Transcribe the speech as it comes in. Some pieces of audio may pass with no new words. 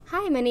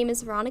Hi, my name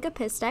is Veronica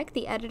Pistek,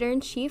 the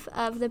editor-in-chief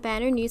of the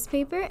Banner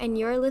newspaper, and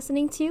you're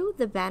listening to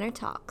The Banner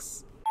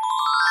Talks.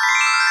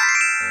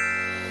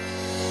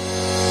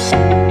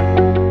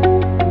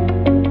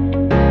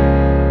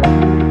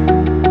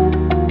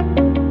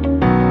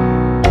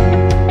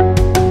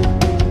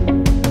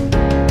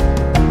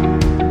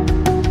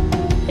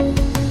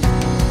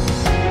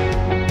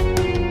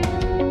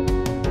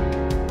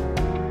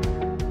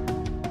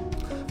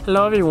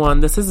 Hello everyone,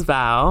 this is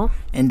Val.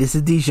 And this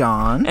is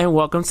Dijon. And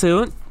welcome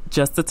to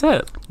Just a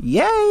Tip.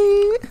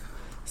 Yay!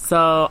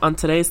 So on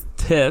today's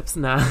tips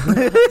now,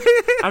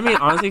 I mean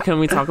honestly, can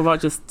we talk about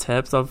just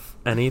tips of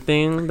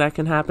anything that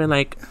can happen?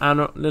 Like I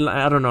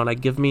don't know, like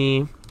give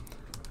me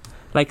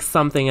like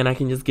something and I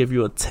can just give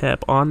you a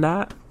tip on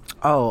that.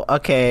 Oh,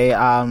 okay.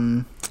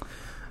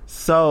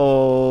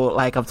 So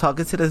like I'm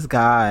talking to this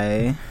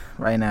guy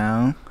right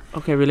now.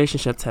 Okay,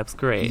 relationship tips,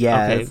 great.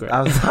 Yes, okay, great.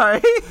 I'm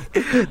sorry.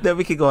 Then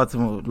we could go on to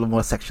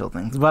more sexual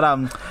things.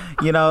 But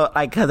you know,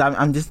 like, cause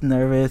I'm just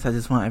nervous. I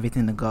just want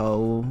everything to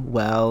go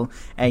well.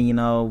 And you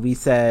know, we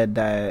said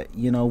that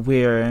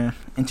we're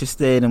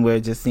interested and we're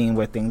just seeing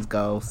where things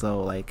go.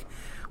 So like,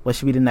 what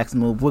should be the next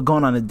move? We're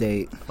going on a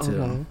date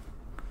too.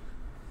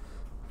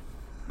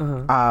 Okay.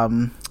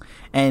 Uh-huh.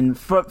 And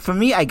for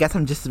me, I guess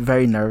I'm just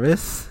very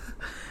nervous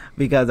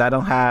because I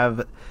don't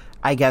have,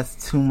 I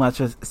guess, too much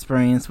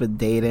experience with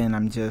dating.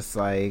 I'm just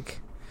like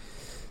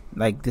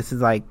this is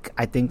like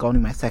I think only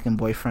my second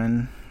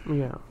boyfriend,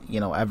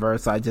 ever.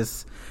 So I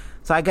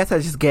guess I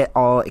just get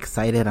all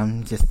excited.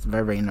 I'm just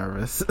very, very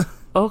nervous.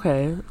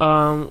 Okay.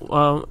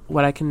 Well,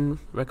 what I can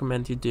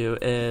recommend you do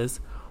is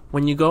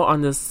when you go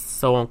on this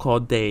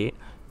so-called date,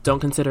 don't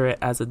consider it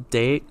as a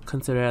date.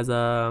 Consider it as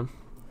a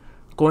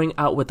going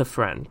out with a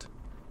friend,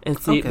 and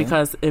see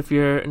because if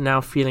you're now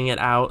feeling it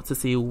out to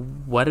see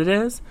what it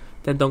is,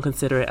 then don't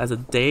consider it as a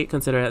date.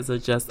 Consider it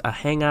as just a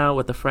hangout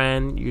with a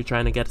friend. You're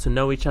trying to get to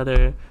know each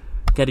other,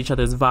 get each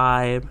other's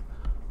vibe.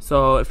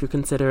 So if you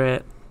consider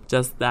it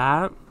just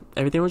that,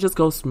 everything will just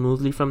go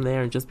smoothly from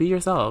there. And just be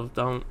yourself.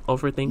 Don't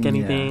overthink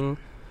anything.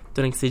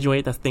 Don't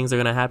exaggerate that things are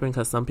going to happen,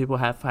 because some people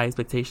have high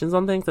expectations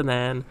on things. And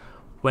then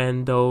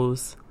when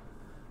those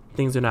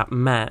things are not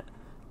met,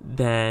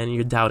 then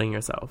you're doubting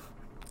yourself.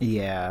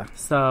 Yeah.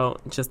 So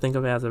just think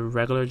of it as a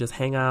regular just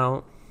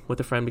hangout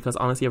with a friend, because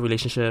honestly, a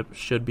relationship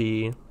should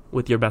be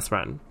with your best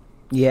friend.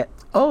 Yeah.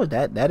 Oh,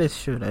 that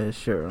is true. That is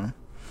true.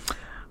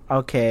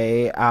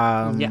 Okay.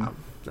 Yeah.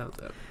 That was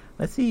it.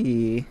 Let's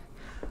see.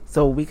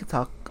 So we could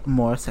talk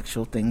more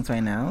sexual things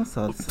right now.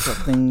 So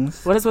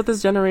things. What is with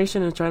this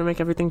generation and trying to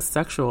make everything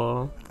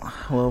sexual?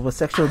 Well, with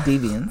sexual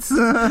deviance.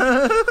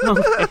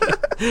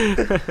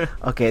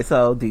 Okay.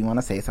 So do you want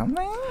to say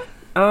something?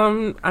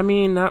 I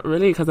mean, not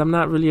really, because I'm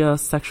not really a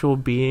sexual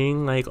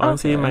being. Like,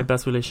 honestly, my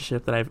best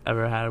relationship that I've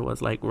ever had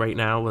was, like, right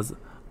now was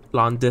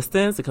long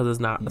distance, because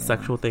it's not a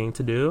sexual thing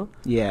to do.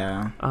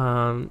 Yeah.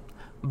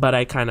 But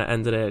I kind of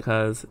ended it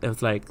because it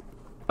was, like,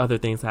 other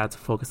things I had to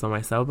focus on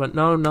myself. But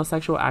no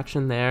sexual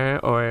action there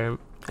or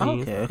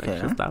any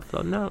sexual stuff.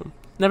 So, no.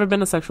 Never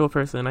been a sexual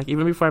person. Like,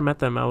 even before I met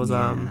them, I was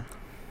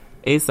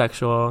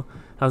asexual.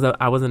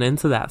 I wasn't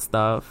into that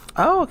stuff.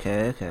 Oh,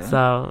 okay.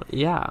 So,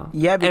 yeah.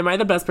 Am I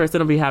the best person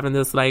to be having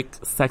this, like,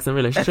 sex and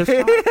relationship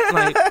talk?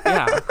 Like,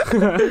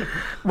 yeah.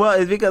 Well,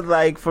 it's because,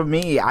 like, for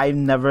me, I've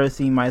never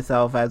seen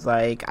myself as,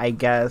 like, I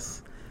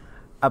guess,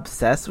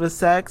 obsessed with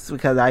sex,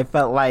 because I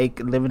felt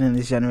like living in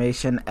this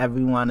generation,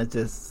 everyone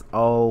is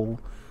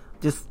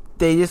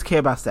they just care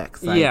about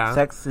sex. Like,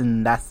 sex,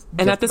 and that's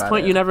and at this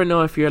point, you never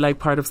know if you're, like,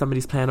 part of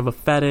somebody's plan of a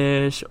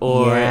fetish,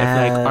 or if,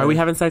 like, are we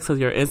having sex because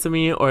you're into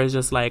me, or it's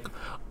just, like,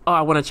 oh,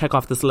 I want to check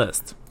off this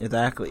list.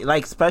 Exactly.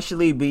 Like,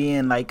 especially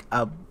being, like,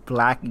 a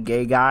black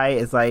gay guy,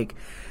 it's, like,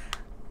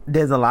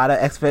 there's a lot of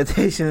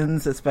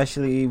expectations,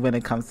 especially when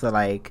it comes to,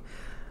 like,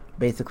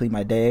 basically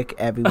my dick.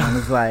 Everyone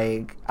is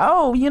like,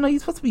 oh, you're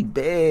supposed to be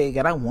big,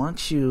 and I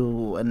want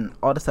you, and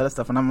all this other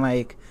stuff. And I'm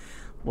like,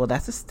 well,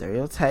 that's a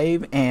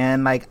stereotype,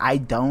 and, like, I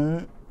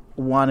don't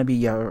want to be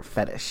your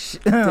fetish.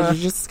 Did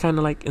you just kind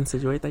of, like,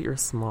 insinuate that you're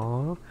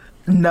small?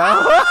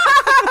 No.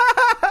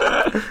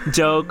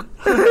 Joke.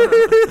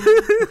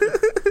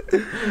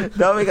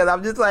 No, because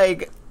I'm just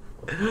like,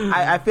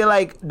 I feel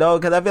like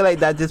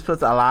that just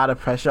puts a lot of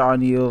pressure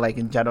on you, like,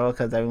 in general,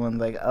 because everyone's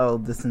like, oh,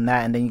 this and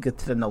that, and then you get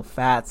to the no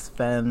fats,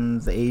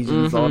 femmes,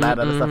 Asians, all that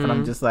other stuff, and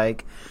I'm just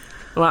like,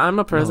 well, I'm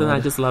a person, I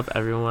just love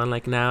everyone.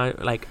 Like, now,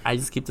 like, I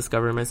just keep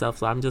discovering myself,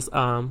 so I'm just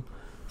so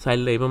I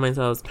label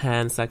myself as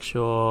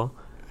pansexual,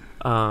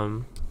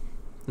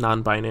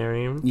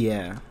 non-binary.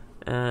 Yeah.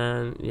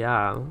 And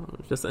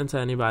just into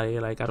anybody.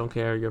 Like, I don't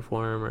care your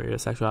form or your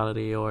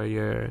sexuality or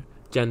your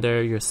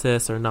gender, you're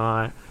cis or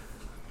not.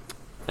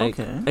 Like,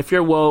 if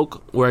you're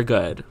woke, we're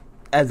good.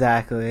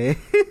 Exactly.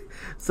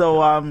 So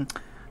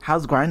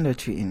how's Grindr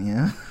treating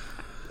you?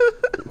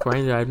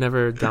 Grindr, I've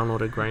never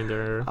downloaded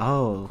Grindr.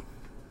 Oh,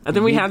 I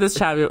think we had this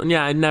chat.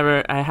 Yeah,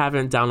 I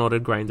haven't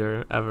downloaded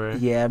Grindr ever.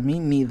 Yeah, me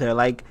neither.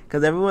 Like,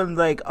 because everyone's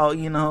like,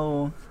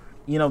 oh,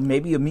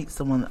 maybe you'll meet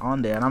someone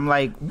on there. And I'm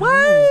like, what?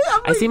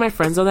 I see my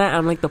friends on that.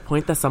 I'm like, the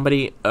point that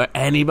somebody or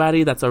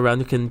anybody that's around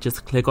you can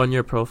just click on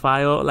your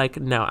profile. Like,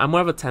 no, I'm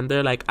more of a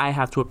Tinder. Like, I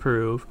have to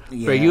approve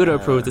for you to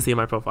approve to see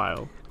my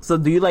profile. So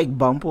do you like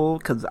Bumble?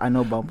 Because I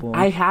know Bumble.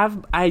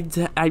 I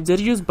did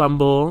use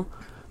Bumble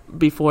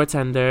before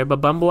Tinder,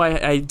 but Bumble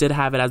I did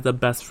have it as the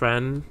best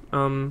friend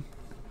the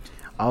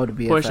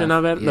BFF portion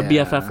of it, yeah. the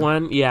BFF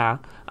one. Yeah.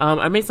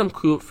 I made some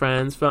cute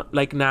friends.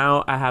 Like,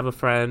 now I have a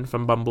friend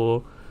from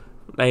Bumble.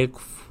 Like,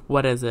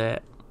 what is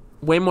it?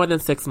 Way more than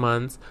 6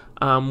 months.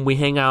 We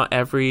hang out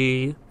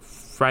every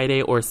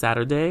Friday or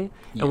Saturday,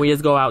 and we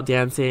just go out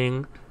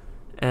dancing.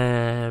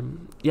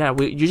 And yeah,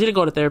 we usually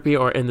go to therapy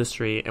or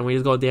industry, and we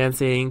just go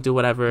dancing, do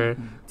whatever,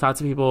 talk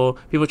to people.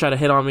 People try to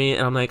hit on me,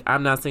 and I'm like,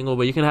 I'm not single,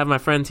 but you can have my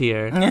friend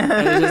here. And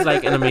it's just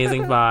like an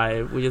amazing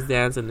vibe. We just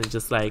dance, and it's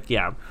just like,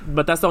 yeah.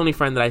 But that's the only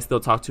friend that I still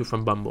talk to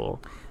from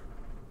Bumble.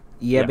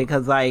 Yeah,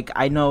 because like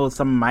I know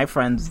some of my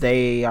friends,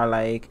 they are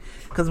like,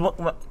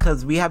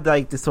 because we have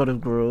like this sort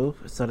of group.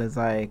 So there's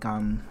like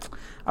I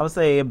would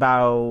say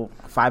about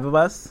 5 of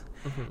us,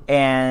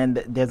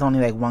 and there's only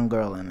like 1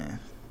 girl in it.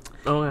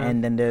 Oh, yeah.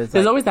 And then there's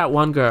always that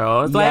one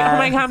girl. It's like, oh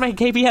my god, my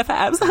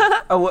KBFFs.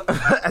 Oh,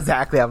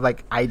 exactly. I'm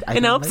like, I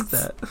don't like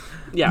that.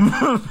 Yeah.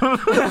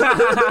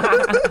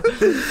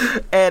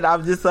 And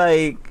I'm just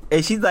like,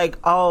 and she's like,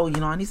 oh,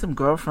 I need some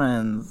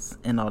girlfriends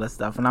and all that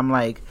stuff. And I'm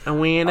like,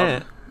 and we ain't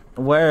it.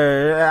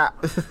 Where?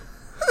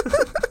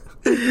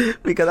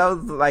 Because I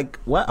was like,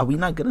 what? Are we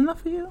not good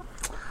enough for you?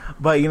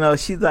 But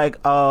she's like,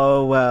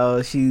 oh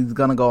well, she's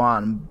gonna go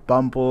on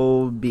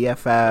Bumble,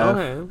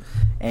 BFF,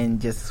 and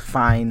just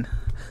find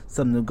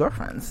some new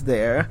girlfriends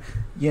there,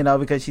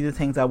 because she just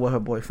hangs out with her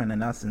boyfriend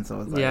and us, and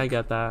so it's like, yeah, I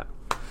get that.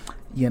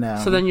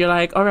 So then you're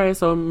like, all right,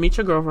 so meet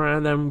your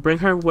girlfriend, then bring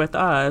her with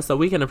us so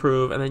we can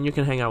approve, and then you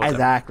can hang out with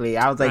exactly.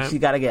 them. I was like, she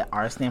got to get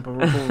our stamp of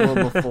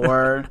approval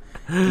before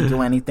you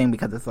do anything,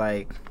 because it's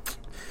like,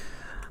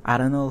 I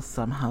don't know,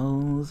 some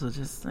hoes are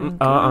just like,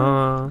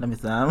 let me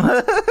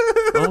stop.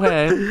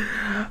 Okay.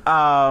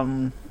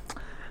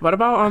 What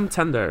about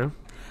Tinder?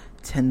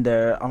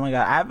 Tinder. Oh my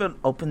god, I haven't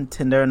opened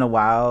Tinder in a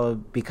while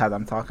because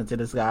I'm talking to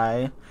this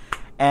guy,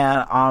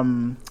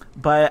 and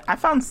but I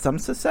found some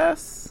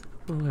success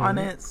on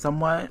it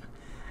somewhat.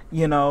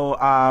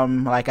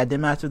 Like I did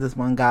match with this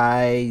one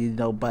guy,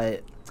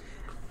 but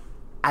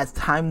as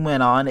time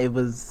went on, it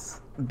was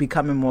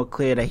becoming more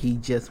clear that he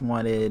just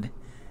wanted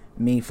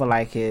me for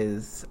like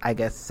his, I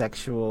guess,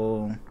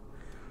 sexual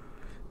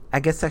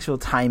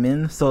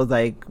timing. So it's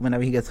like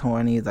whenever he gets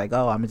horny, he's like,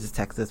 oh, I'm gonna just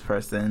text this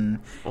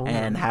person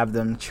and have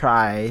them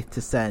try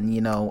to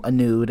send, a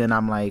nude. And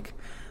I'm like,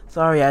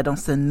 sorry, I don't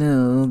send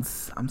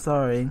nudes. I'm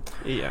sorry.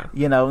 Yeah.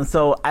 And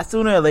so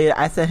sooner or later,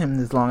 I sent him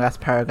this long ass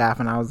paragraph,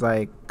 and I was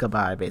like,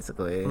 goodbye,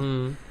 basically.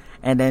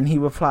 And then he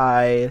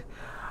replied,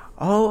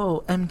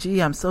 oh,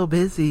 MG, I'm so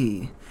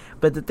busy.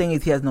 But the thing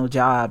is, he has no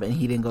job and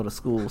he didn't go to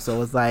school.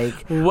 So it's like,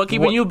 what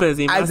keeping you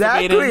busy?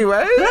 Exactly,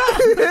 right?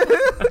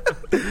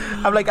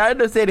 I'm like, I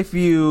understand if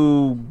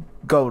you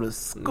go to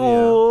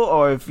school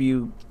or if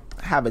you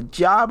have a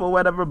job or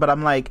whatever, but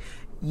I'm like,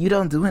 you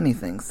don't do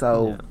anything.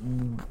 So,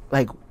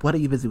 like, what are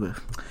you busy with?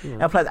 Yeah.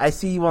 And plus, I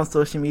see you on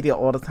social media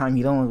all the time.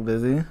 You don't look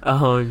busy.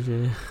 Oh,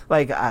 yeah.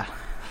 Like,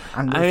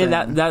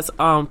 that's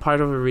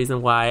part of the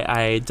reason why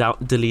I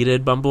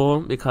deleted Bumble,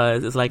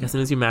 because it's like as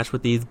soon as you match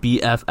with these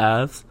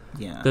BFFs,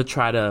 they'll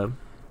try to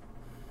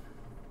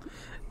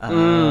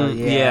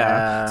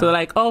so they're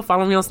like, oh,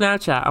 follow me on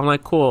Snapchat. I'm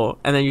like, cool.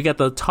 And then you get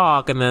the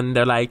talk, and then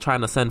they're like trying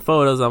to send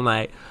photos. I'm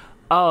like,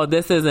 oh,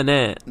 this isn't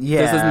it.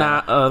 This is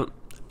not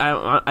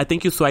I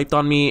think you swiped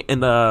on me in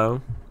the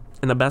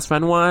best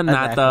friend one,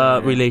 not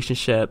the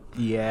relationship.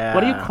 What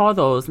do you call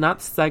those?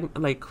 Not section.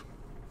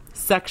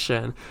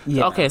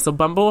 Okay, so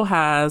Bumble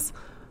has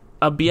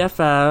a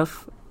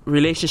BFF,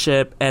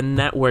 relationship, and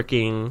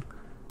networking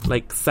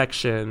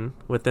section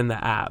within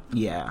the app.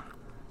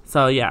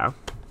 So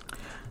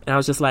and I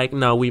was just like,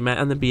 no, we met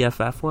on the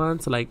BFF one,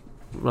 so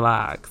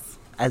relax.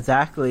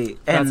 Exactly.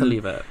 And to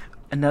leave it.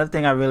 Another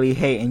thing I really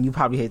hate, and you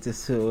probably hate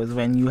this too, is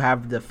when you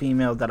have the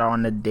females that are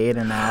on the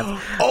dating app.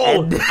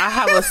 I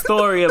have a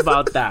story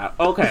about that.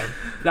 Okay,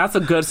 that's a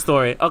good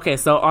story. Okay,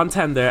 so on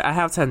Tinder, I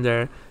have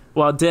Tinder.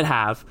 Well, did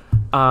have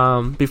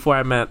before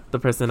I met the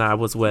person I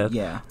was with.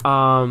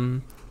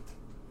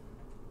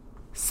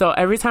 So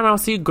every time I would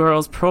see a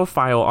girl's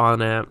profile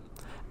on it,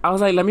 I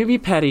was like, let me be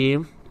petty.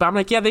 But I'm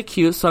like, yeah, they're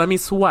cute, so let me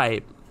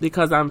swipe.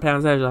 Because I'm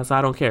pansexual, so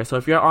I don't care. So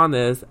if you're on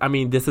this, I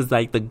mean, this is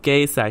like the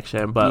gay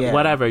section, but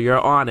whatever, you're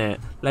on it.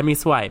 Let me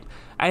swipe.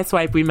 I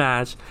swipe, we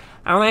match.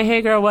 I'm like,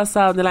 hey girl, what's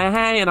up? They're like,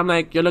 hey. And I'm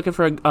like, you're looking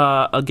for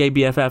a gay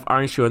BFF,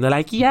 aren't you? And they're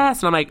like, yes.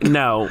 And I'm like,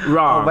 no,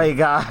 wrong. Oh my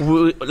God.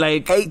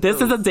 This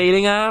is a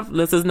dating app.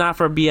 This is not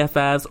for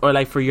BFFs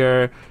or for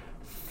your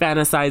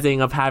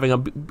fantasizing of having a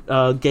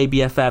gay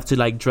BFF to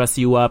dress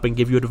you up and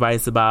give you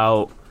advice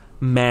about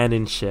men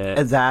and shit.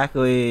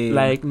 Exactly.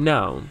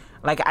 No.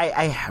 Like,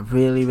 I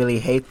really, really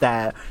hate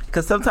that.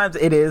 Because sometimes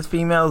it is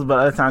females, but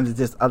other times it's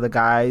just other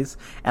guys.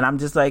 And I'm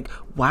just like,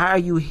 why are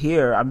you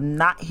here? I'm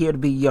not here to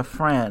be your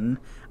friend.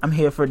 I'm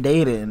here for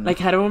dating. Like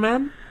hetero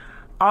men?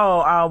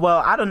 Oh,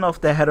 well, I don't know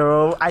if they're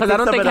hetero. Because I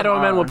don't think hetero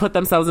men will put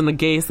themselves in the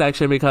gay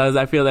section because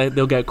I feel like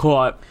they'll get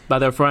caught by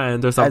their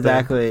friends or something.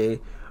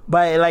 Exactly.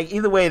 But, like,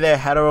 either way, they're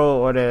hetero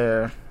or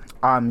they're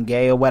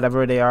gay or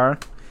whatever they are.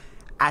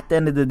 At the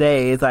end of the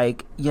day, it's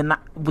like,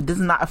 this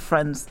is not a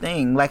friend's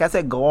thing. Like I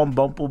said, go on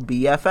Bumble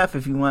BFF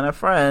if you want a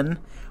friend,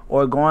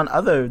 or go on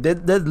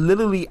there's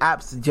literally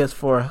apps just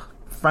for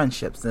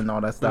friendships and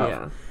all that stuff.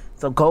 Yeah.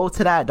 So go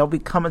to that. Don't be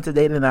coming to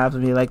dating apps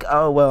and be like,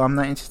 oh, well, I'm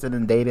not interested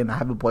in dating. I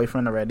have a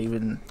boyfriend already.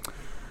 Even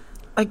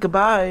like,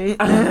 goodbye.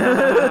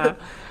 And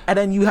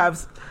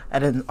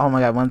then, oh my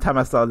God, one time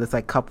I saw this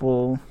like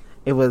couple.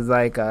 It was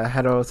like a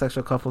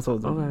heterosexual couple, so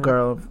it was a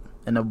girl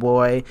and a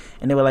boy,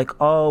 and they were like,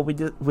 oh,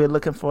 we're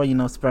looking for,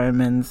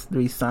 experiments,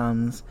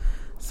 threesomes,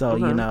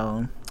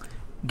 so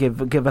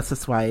give us a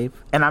swipe.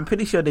 And I'm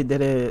pretty sure they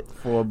did it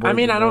for boys. I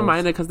mean, I don't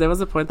mind it because there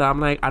was a point that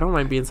I'm like, I don't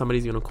mind being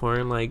somebody's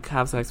unicorn, like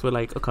have sex with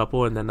like a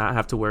couple and then not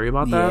have to worry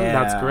about them.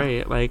 That's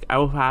great. Like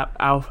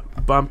I'll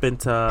bump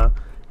into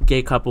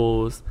gay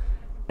couples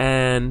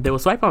and they will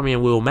swipe on me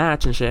and we'll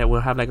match and shit.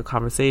 We'll have like a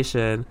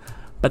conversation,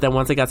 but then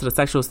once it got to the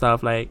sexual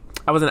stuff, like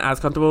I wasn't as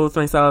comfortable with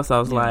myself, so I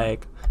was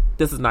like,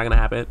 this is not gonna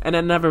happen. And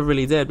it never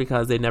really did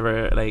because they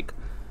never like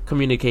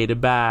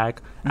communicated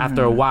back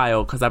after a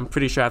while, because I'm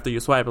pretty sure after you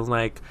swipe, I was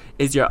like,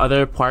 is your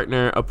other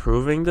partner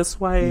approving the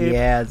swipe?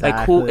 Yeah, exactly.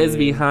 Like, who is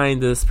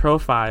behind this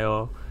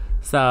profile?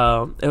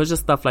 So it was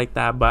just stuff like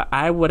that, but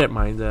I wouldn't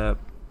mind it.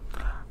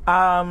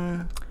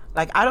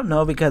 Like, I don't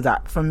know, because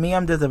for me,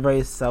 I'm just a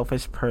very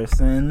selfish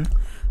person.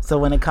 So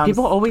when it comes,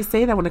 people always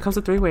say that when it comes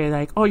to three-way,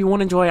 like, oh, you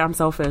won't enjoy it, I'm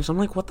selfish. I'm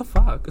like, what the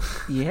fuck?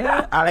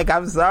 Yeah,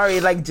 I'm sorry,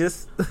 like,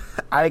 just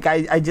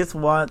I just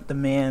want the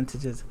man to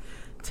just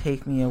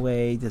take me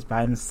away just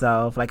by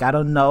himself. Like, I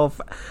don't know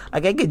if,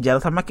 like, I get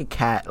jealous. I'm like a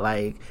cat.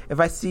 Like, if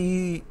I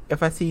see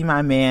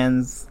my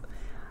man's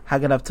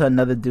hugging up to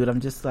another dude, I'm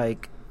just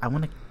like, I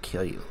want to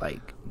kill you.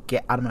 Like,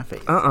 get out of my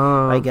face.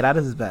 Like, get out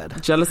of his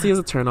bed. Jealousy is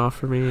a turn off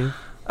for me.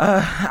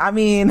 I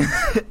mean,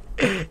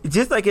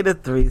 just like in a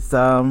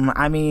threesome.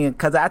 I mean,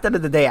 because at the end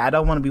of the day, I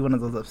don't want to be one of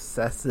those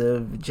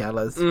obsessive,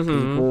 jealous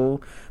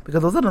people,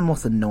 because those are the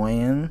most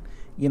annoying.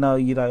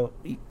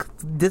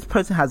 This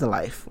person has a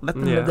life. Let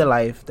them live their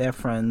life. They're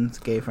friends,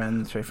 gay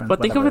friends, straight friends.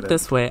 But think of it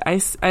this way.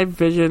 I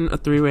vision a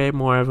three-way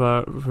more of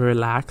a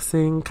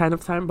relaxing kind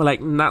of time, but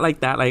like not like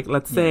that. Like,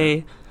 let's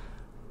say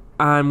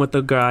I'm with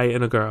a guy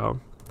and a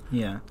girl.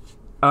 Yeah.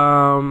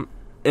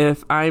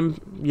 If I'm,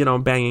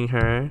 banging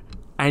her,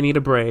 I need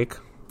a break.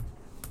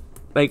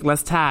 Like,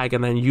 let's tag,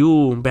 and then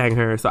you bang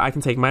her so I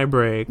can take my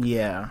break.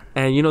 Yeah.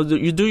 And,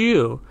 you do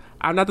you.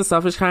 I'm not the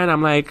selfish kind.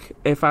 I'm like,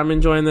 if I'm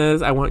enjoying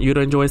this, I want you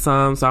to enjoy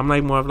some. So I'm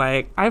like more of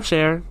like, I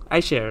share.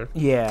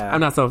 Yeah. I'm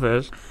not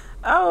selfish.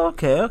 Oh,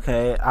 okay.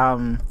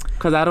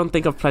 Because I don't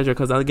think of pleasure,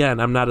 because,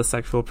 again, I'm not a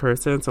sexual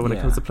person. So when it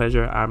comes to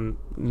pleasure, I'm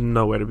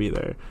nowhere to be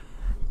there.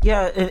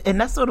 Yeah,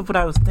 and that's sort of what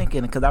I was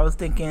thinking, because I was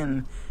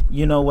thinking,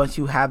 once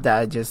you have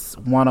that just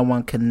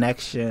one-on-one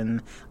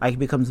connection, like, it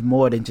becomes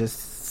more than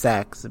just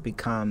sex. It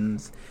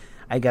becomes,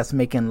 I guess,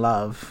 making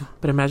love.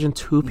 But imagine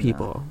two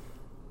people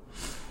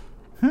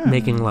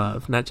making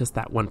love, not just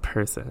that one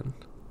person.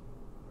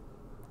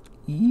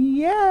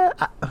 Yeah.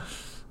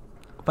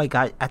 My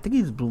God, I think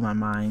he just blew my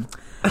mind.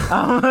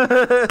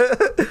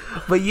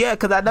 But yeah,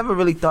 because I never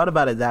really thought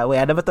about it that way.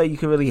 I never thought you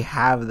could really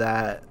have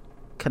that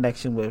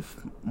connection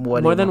with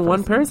more than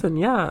one person.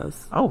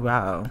 Yes. Oh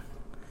wow,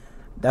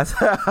 that's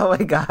oh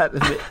my God.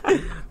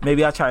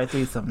 Maybe I'll try a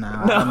threesome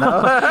now.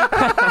 No.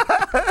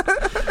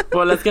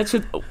 Well, let's get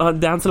you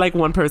down to like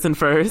one person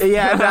first.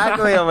 Yeah,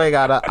 exactly. Oh my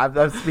God,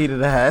 I'm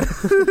speeding ahead.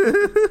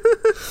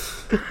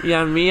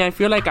 Yeah, me, I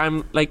feel like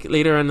I'm like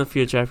later in the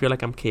future, I feel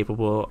like I'm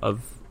capable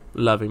of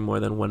loving more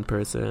than one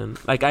person.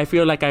 Like, I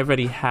feel like I've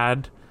already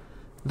had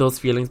those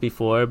feelings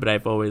before, but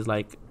I've always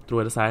like threw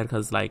it aside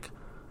because like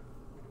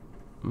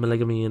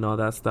monogamy and all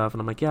that stuff,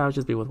 and I'm like, yeah, I'll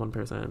just be with one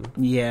person.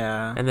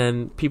 Yeah. And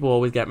then people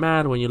always get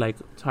mad when you like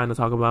trying to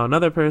talk about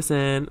another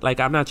person. Like,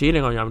 I'm not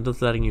cheating on you, I'm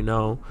just letting you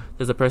know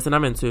there's a person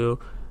I'm into.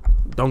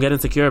 Don't get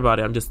insecure about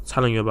it, I'm just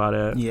telling you about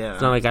it. Yeah.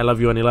 It's not like I love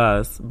you any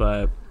less,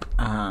 but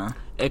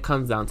it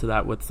comes down to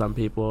that with some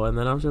people, and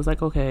then I'm just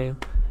like, okay,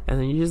 and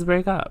then you just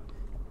break up.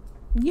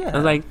 Yeah. I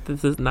was like,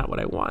 this is not what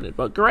I wanted,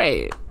 but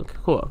great. Okay,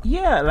 cool.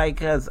 Yeah, like,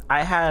 because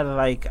I had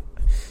like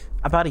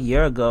about a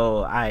year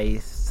ago, I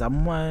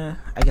somewhat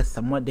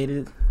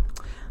dated.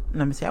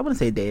 Let me see. I wouldn't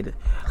say dated.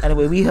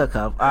 Anyway, we hook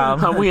up.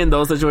 We in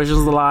those situations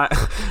a lot.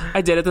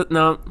 I dated.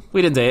 No,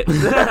 we didn't date.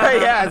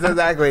 Yes,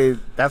 exactly.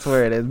 That's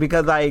where it is.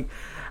 Because like,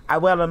 I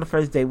went on the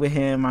first date with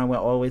him. I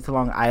went all the way to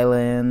Long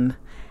Island,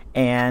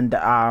 and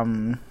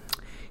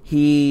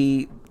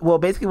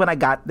basically when I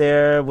got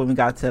there, when we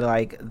got to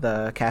like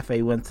the cafe,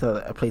 we went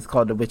to a place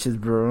called the Witch's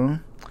Brew.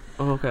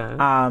 Okay.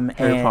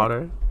 Harry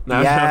Potter.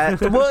 No, Yeah,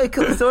 no. well, it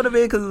could sort of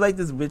be because it's like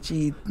this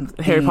witchy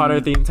Harry Potter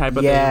theme type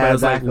of thing, but it's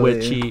exactly. like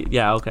witchy.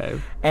 Yeah, okay.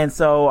 And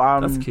so,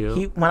 That's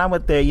cute. when I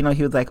went there, he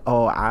was like,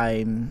 "Oh,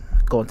 I'm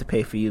going to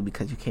pay for you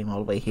because you came all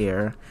the way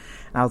here."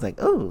 And I was like,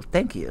 "Oh,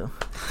 thank you."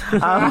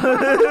 And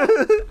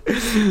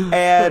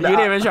You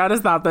didn't even try to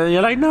stop them.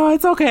 You're like, no,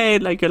 it's okay.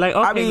 Like, you're like,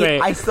 okay, I mean, great.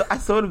 I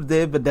sort of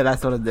did, but then I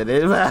sort of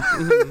didn't.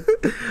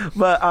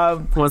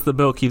 But Once the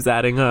bill keeps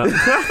adding up.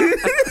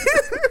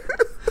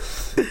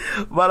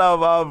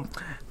 but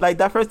like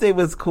that first day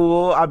was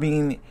cool. I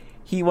mean,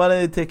 he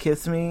wanted to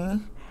kiss me,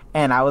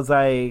 and I was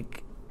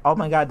like, "Oh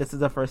my god, this is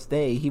the first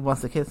day. He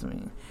wants to kiss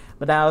me."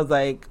 But I was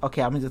like,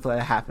 "Okay, I'm gonna just let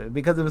it happen,"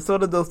 because it was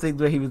sort of those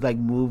things where he was like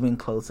moving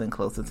closer and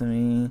closer to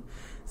me,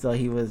 so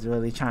he was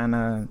really trying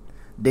to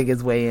dig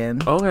his way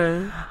in.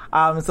 Okay.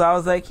 So I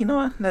was like, you know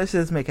what? Let's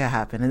just make it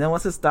happen. And then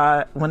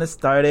when it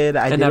started,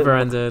 It never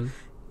ended.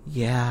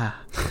 Yeah.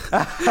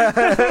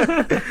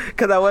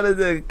 Because I wanted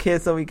to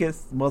kiss, so we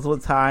kissed multiple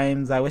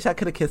times. I wish I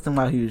could have kissed him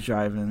while he was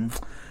driving.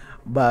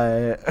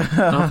 But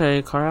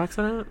Okay, car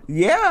accident?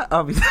 yeah,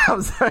 I'm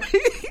sorry.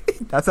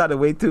 That sounded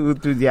way too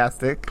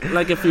enthusiastic.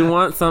 Like, if you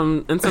want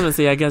some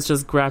intimacy, I guess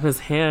just grab his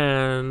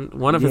hand,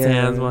 one of his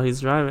hands while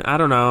he's driving. I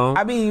don't know.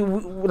 I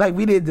mean,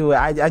 we didn't do it.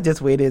 I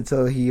just waited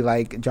till he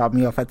like dropped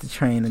me off at the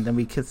train, and then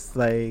we kissed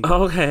like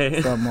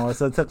Okay. some more.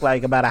 So it took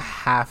like about a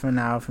half an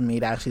hour for me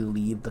to actually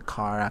leave the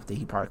car after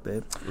he parked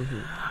it.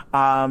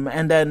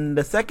 And then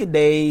the second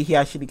day, he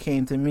actually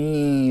came to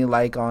me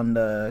like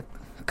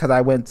because I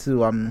went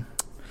to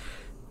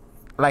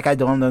like I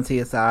dormed on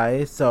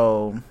TSI,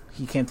 so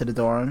he came to the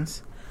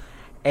dorms,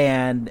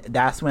 and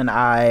that's when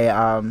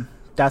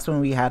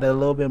we had a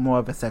little bit more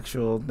of a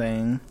sexual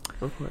thing.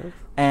 Okay.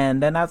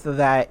 And then after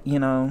that,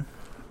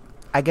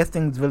 I guess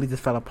things really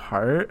just fell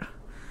apart,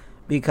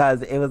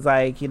 because it was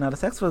like, the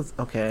sex was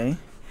okay,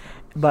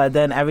 but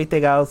then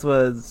everything else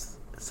was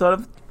sort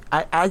of,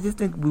 I just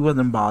think we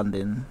wasn't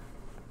bonding.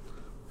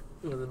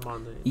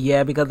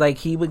 Yeah, because like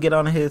he would get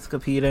on his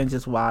computer and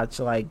just watch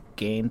like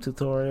game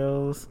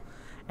tutorials.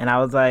 And I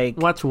was like...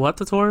 Watch what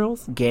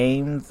tutorials?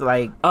 Games,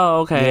 like... Oh,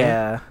 okay.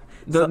 Yeah.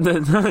 The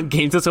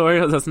game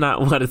tutorials, that's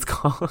not what it's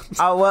called.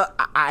 Oh, well,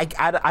 I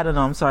don't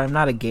know. I'm sorry. I'm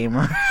not a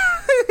gamer.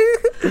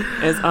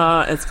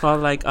 It's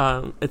called like...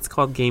 It's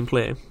called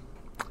gameplay.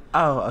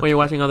 Oh, okay. Where you're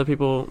watching other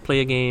people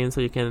play a game,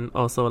 so you can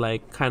also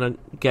like kind of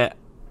get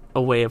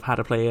a way of how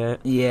to play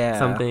it. Yeah.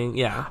 Something,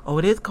 yeah. Oh,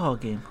 it is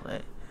called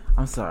gameplay.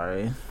 I'm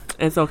sorry.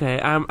 It's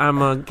okay.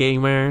 I'm a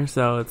gamer,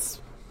 so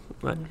it's...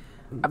 Like,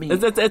 I mean,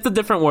 it's a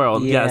different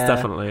world. Yeah. Yes,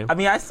 definitely. I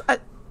mean, I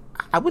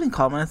wouldn't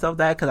call myself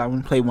that, because I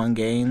only play one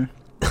game.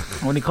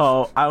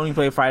 I only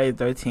play Friday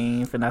the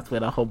 13th, and that's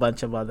with a whole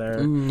bunch of other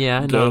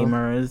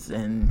gamers,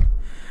 and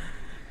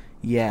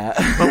yeah.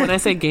 But when I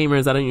say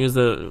gamers, I don't use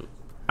the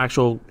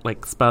actual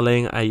like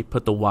spelling. I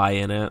put the Y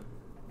in it.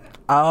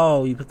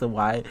 Oh, you put the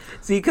Y.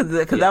 See, because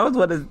that was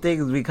one of the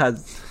things,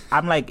 because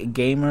I'm like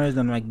gamers, and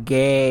I'm like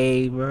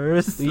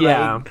gamers.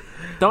 Yeah. Like,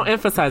 don't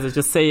emphasize it.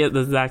 Just say it the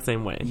exact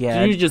same way.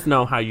 Yeah. You just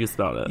know how you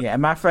spell it. Yeah,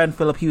 and my friend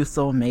Philip, he was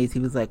so amazed. He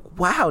was like,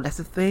 wow, that's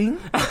a thing?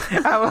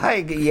 I'm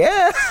like,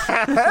 yeah.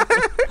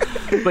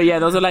 But yeah,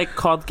 those are like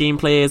called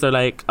gameplays, or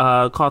like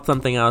called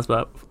something else,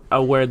 but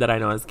a word that I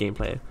know is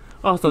gameplay.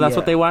 Oh, so that's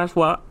what they watched?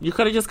 Well, you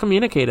could have just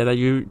communicated that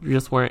you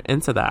just weren't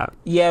into that.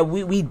 Yeah,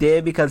 we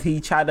did, because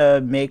he tried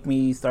to make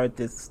me start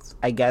this,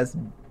 I guess,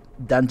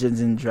 Dungeons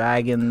and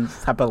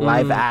Dragons type of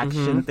live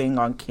action thing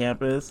on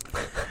campus,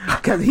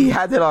 because he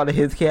had it on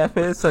his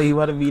campus, so he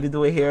wanted me to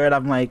do it here, and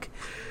I'm like,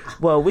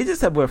 well, we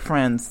just said we're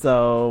friends,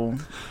 so...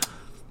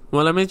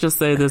 Well, let me just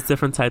say there's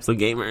different types of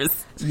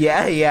gamers.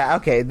 Yeah,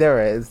 okay,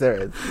 there is.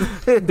 There's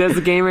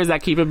the gamers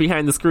that keep it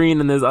behind the screen,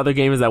 and there's other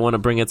gamers that want to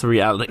bring it to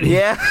reality.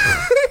 Yeah.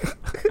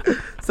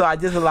 So I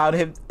just allowed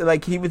him,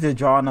 like, he was just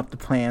drawing up the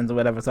plans or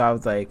whatever, so I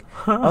was like,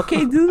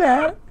 okay, do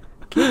that.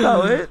 Keep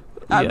going.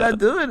 I'm not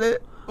doing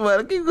it.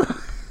 Well, keep going.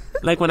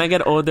 Like, when I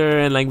get older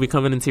and, like,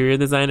 become an interior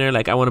designer,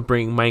 like, I want to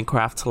bring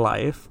Minecraft to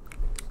life.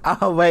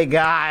 Oh, my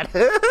God.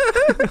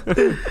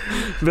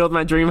 Build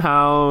my dream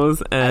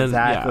house. And,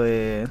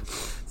 exactly.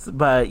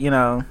 But,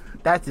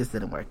 that just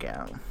didn't work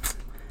out.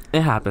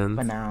 It happens.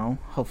 But now,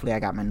 hopefully I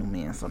got my new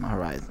mans on the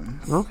horizon.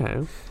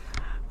 Okay.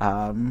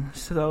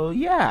 So,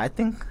 yeah, I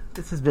think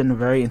this has been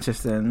very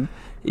interesting.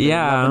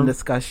 Yeah.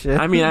 Discussion.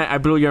 I mean, I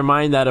blew your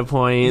mind at a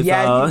point.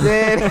 Yeah, so. you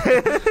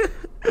did.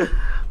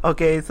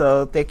 Okay,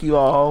 so thank you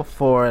all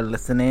for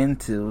listening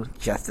to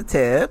Just a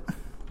Tip.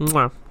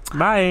 Mwah.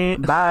 Bye.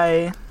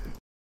 Bye.